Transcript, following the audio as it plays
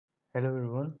Hello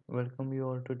everyone, welcome you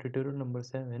all to tutorial number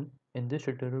 7. In this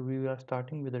tutorial we are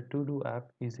starting with a to-do app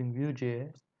using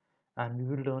Vue.js, and we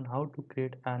will learn how to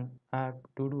create an app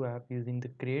to-do app using the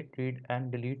create, read and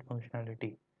delete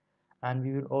functionality. And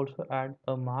we will also add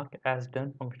a mark as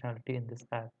done functionality in this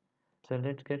app. So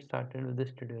let's get started with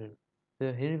this tutorial.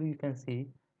 So here we can see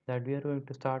that we are going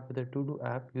to start with a to-do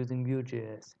app using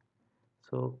Vue.js.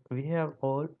 So we have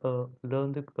all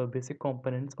learned the basic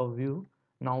components of Vue.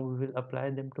 Now we will apply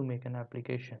them to make an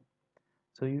application.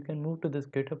 So you can move to this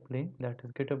GitHub link, that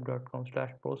is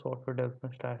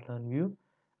github.com/prosoftwaredevelopment/learnvue,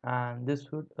 and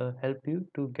this would help you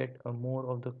to get more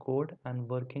of the code and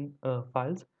working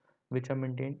files which are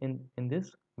maintained in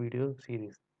this video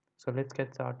series. So let's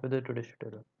get started with the today's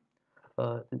tutorial.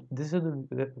 This is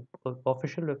the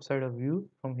official website of Vue.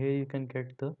 From here you can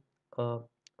get the uh,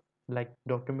 like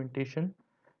documentation,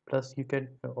 plus you can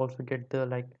also get the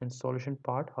like installation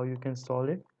part, how you can install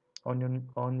it on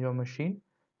your machine.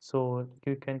 So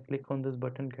you can click on this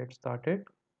button, get started,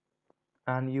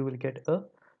 and you will get a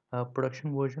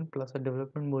production version plus a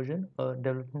development version.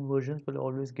 Development versions will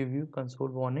always give you console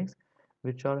warnings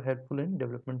which are helpful in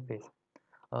development phase.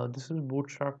 This is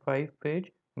Bootstrap 5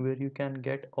 page where you can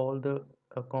get all the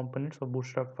components of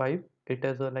Bootstrap 5. It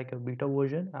has a like a beta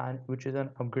version, and which is an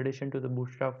upgradation to the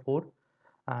Bootstrap 4.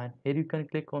 And here you can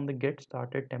click on the get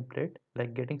started template,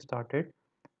 like getting started.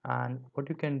 And what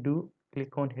you can do,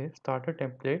 click on here starter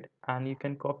template, and you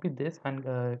can copy this and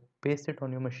paste it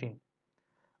on your machine,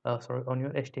 sorry, on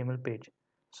your HTML page.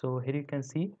 So here you can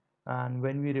see, and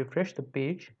when we refresh the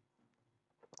page,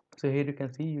 so here you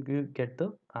can see you get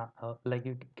the like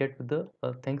you get the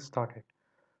things started.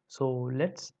 So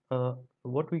let's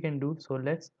what we can do, so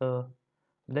let's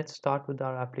start with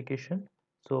our application.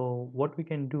 So what we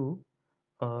can do,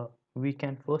 uh, we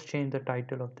can first change the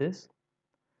title of this.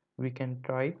 We can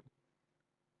try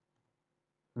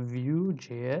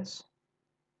Vue.js.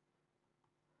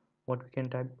 What we can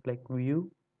type like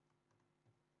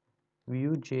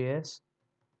Vue.js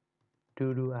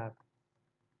to do app.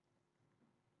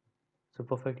 So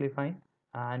perfectly fine.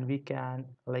 And we can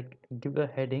like give a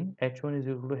heading h1 is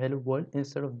equal to hello world.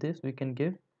 Instead of this we can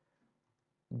give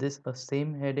this a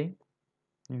same heading,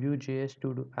 Vue.js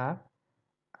to do app.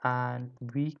 And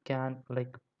we can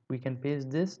like we can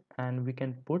paste this and we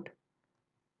can put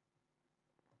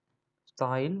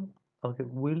style. Okay,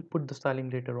 we'll put the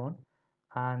styling later on.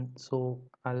 And so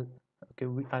I'll okay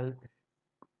we I'll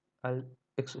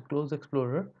close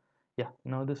Explorer. Yeah,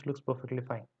 now this looks perfectly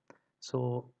fine.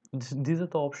 So these are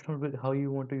the optional with how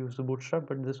you want to use the Bootstrap,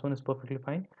 but this one is perfectly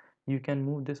fine. You can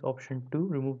move this option 2,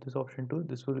 remove this option 2.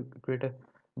 This will create a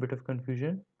bit of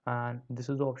confusion, and this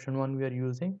is the option 1 we are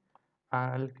using.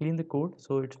 And I'll clean the code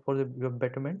so it's for your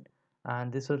betterment.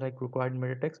 And this is like required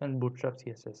meta text and Bootstrap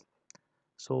CSS.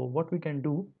 So what we can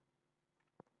do,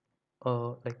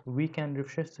 like we can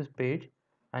refresh this page,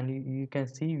 and you can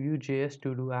see Vue.js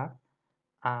to do app.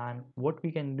 And what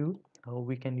we can do,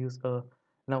 we can use a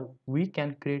now we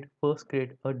can create a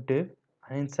div,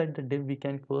 and inside the div we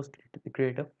can first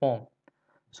create a form.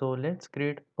 So let's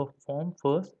create a form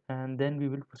first, and then we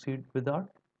will proceed with our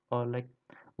like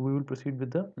we will proceed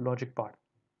with the logic part.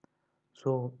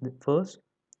 So first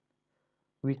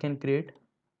we can create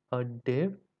a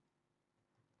div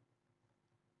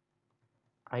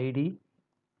id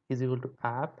is equal to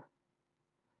app.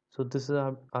 So this is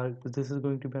our this is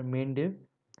going to be our main div,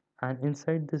 and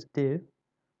inside this div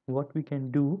what we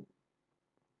can do,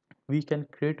 we can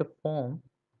create a form.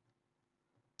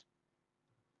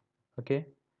 Okay,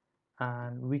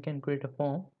 and we can create a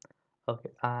form.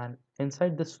 Okay, and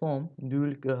inside this form we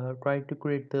will try to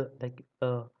create the like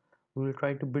we will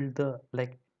try to build the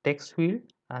like text field,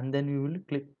 and then we will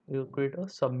click create a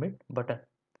submit button.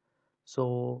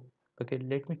 So okay,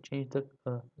 let me change the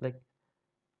like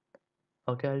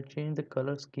okay, I'll change the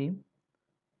color scheme.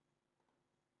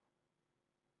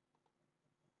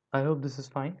 I hope this is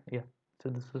fine. Yeah, so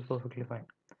this is perfectly fine.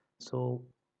 So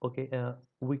okay,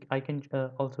 we I can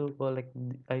also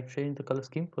I changed the color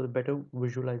scheme for the better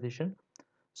visualization.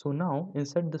 So now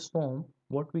inside this form,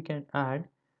 what we can add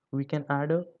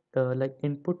a like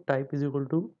input type is equal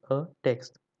to a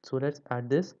text. So let's add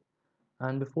this,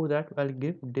 and before that I'll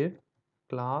give div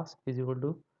class is equal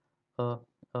to uh,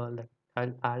 like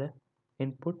I'll add a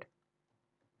input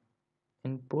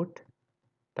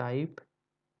type,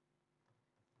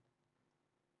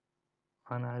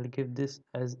 and I'll give this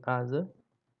as a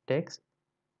text,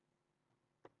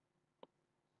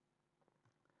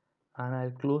 and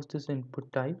I'll close this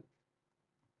input type.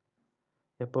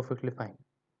 Yeah, perfectly fine.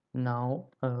 Now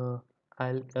I'll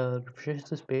refresh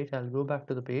this page. I'll go back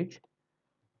to the page.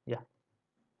 Yeah,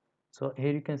 So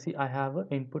here you can see I have a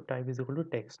input type is equal to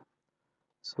text.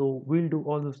 So we'll do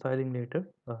all the styling later.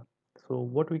 So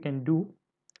what we can do,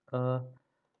 uh,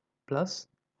 plus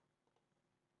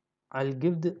I'll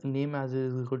give the name as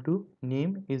is equal to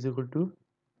name is equal to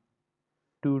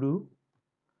do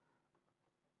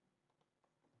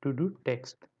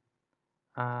text,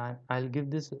 and I'll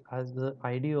give this as the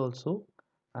ID also,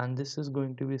 and this is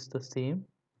going to be the same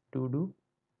to do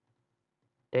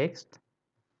text.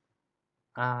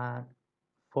 And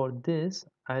for this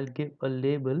I'll give a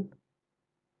label.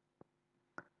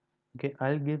 Okay,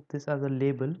 I'll give this as a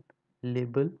label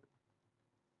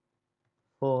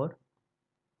for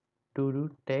to do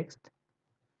text.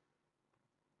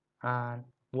 And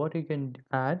what you can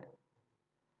add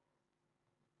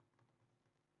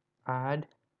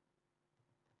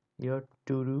your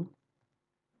to do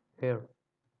here.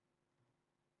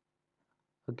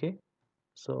 Okay,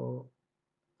 so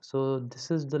this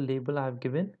is the label I've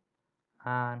given,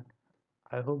 and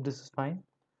I hope this is fine.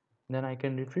 Then I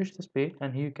can refresh this page,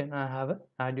 and here you can have a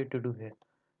add your to do here.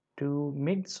 To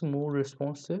make this more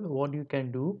responsive, what you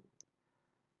can do,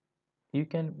 you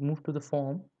can move to the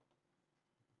form,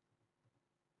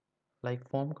 like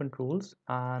form controls,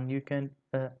 and you can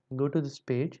go to this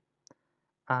page,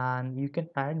 and you can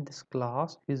add this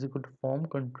class is equal to form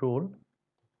control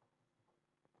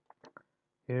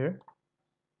here.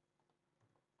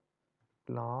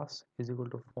 Class is equal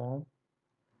to form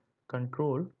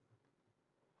control,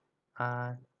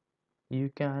 and you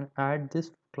can add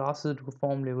this class is equal to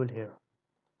form label here.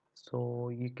 So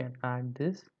you can add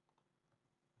this.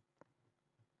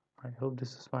 I hope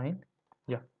this is fine.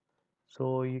 Yeah,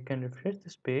 so you can refresh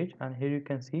this page, and here you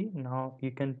can see now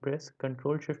you can press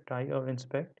Ctrl Shift I or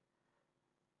inspect.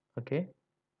 Okay,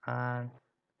 and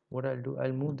what I'll do,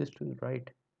 I'll move this to the right.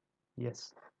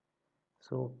 Yes,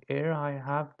 so here I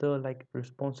have the like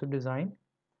responsive design,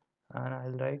 and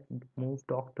I'll like move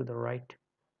dock to the right.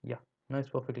 Yeah, no, it's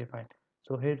perfectly fine.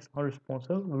 So here it's not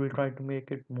responsive, we will try to make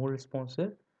it more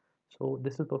responsive. So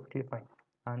this is perfectly fine,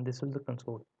 and this is the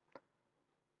console.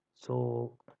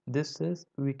 So this is,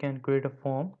 we can create a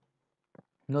form.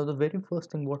 Now the very first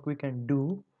thing what we can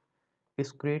do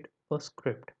is create a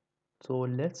script. So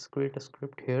let's create a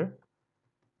script here.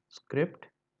 Script,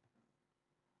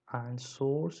 and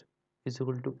source is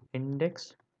equal to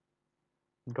index.js,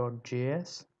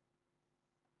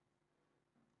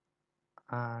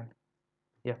 and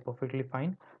yeah, perfectly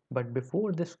fine. But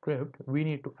before this script we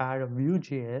need to add a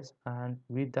Vue.js, and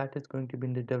with that is going to be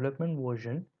in the development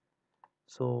version.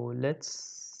 So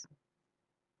let's,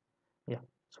 yeah,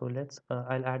 so let's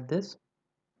I'll add this.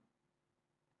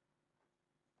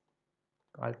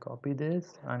 I'll copy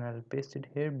this and I'll paste it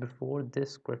here before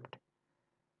this script.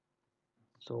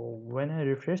 So when I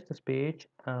refresh this page,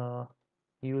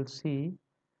 you'll see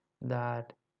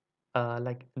that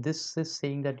like this is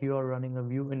saying that you are running a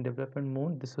Vue in development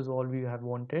mode. This is all we have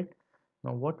wanted.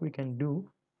 Now what we can do,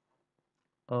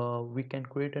 we can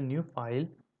create a new file,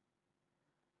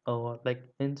 like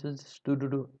in this to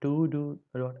do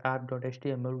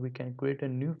app.html. We can create a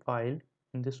new file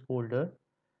in this folder,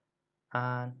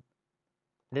 and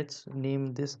let's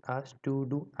name this as to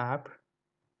do app.js.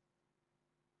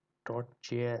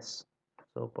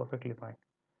 So perfectly fine.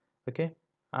 Okay,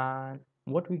 and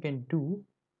what we can do,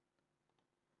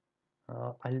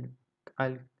 uh, I'll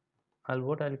I'll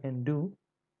what I can do,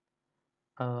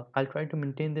 I'll try to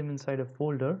maintain them inside a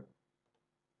folder.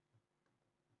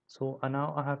 So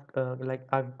now I have like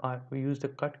I've used a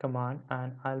cut command,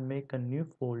 and I'll make a new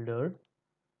folder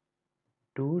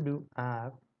to do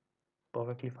app.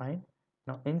 Perfectly fine.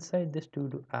 Now inside this to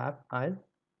do app I'll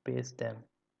paste them.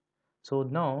 So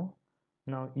now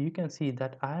you can see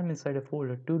that I am inside a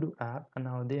folder to do app, and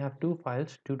now they have two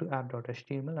files, to do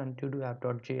app.html and to do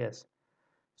app.js.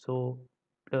 So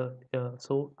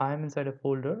so I am inside a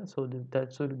folder, so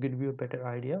that should give you a better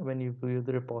idea when you view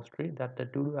the repository, that the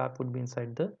to do app would be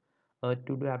inside the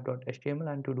to do app.html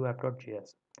and to do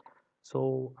app.js.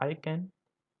 So I can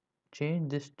change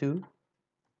this to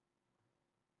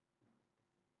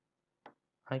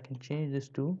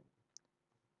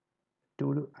to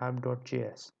do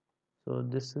app.js. So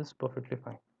this is perfectly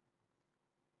fine.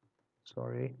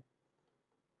 Sorry,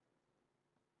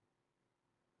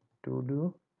 to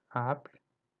do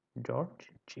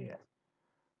app.js.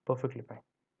 Perfectly fine.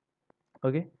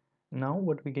 Okay, now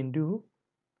what we can do,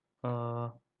 uh,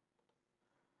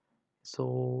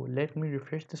 so let me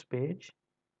refresh this page.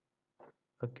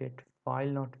 Okay, file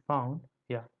not found.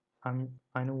 Yeah, I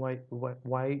know why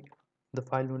the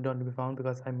file would not be found,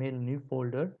 because I made a new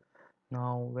folder.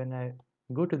 Now when I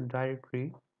go to the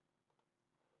directory,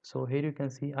 so here you can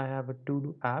see I have a to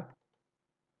do app,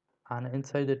 and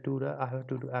inside the Todo I have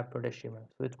to do app.html,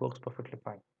 so it works perfectly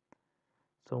fine.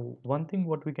 So one thing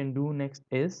what we can do next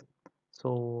is,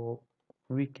 so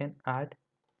we can add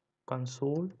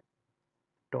console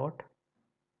dot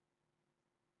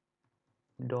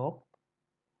doc,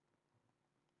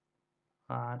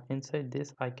 and inside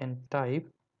this I can type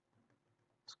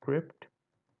script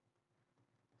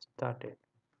started.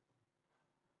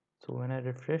 So when I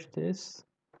refresh this,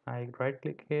 I right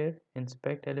click here,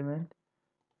 inspect element,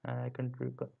 and I can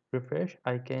refresh.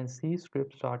 I can see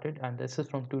script started, and this is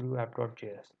from Todo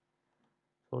App.js.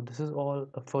 So this is all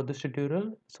for this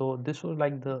tutorial. So this was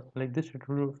like this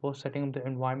tutorial for setting up the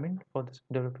environment for this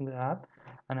developing the app,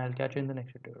 and I'll catch you in the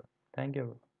next tutorial. Thank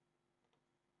you.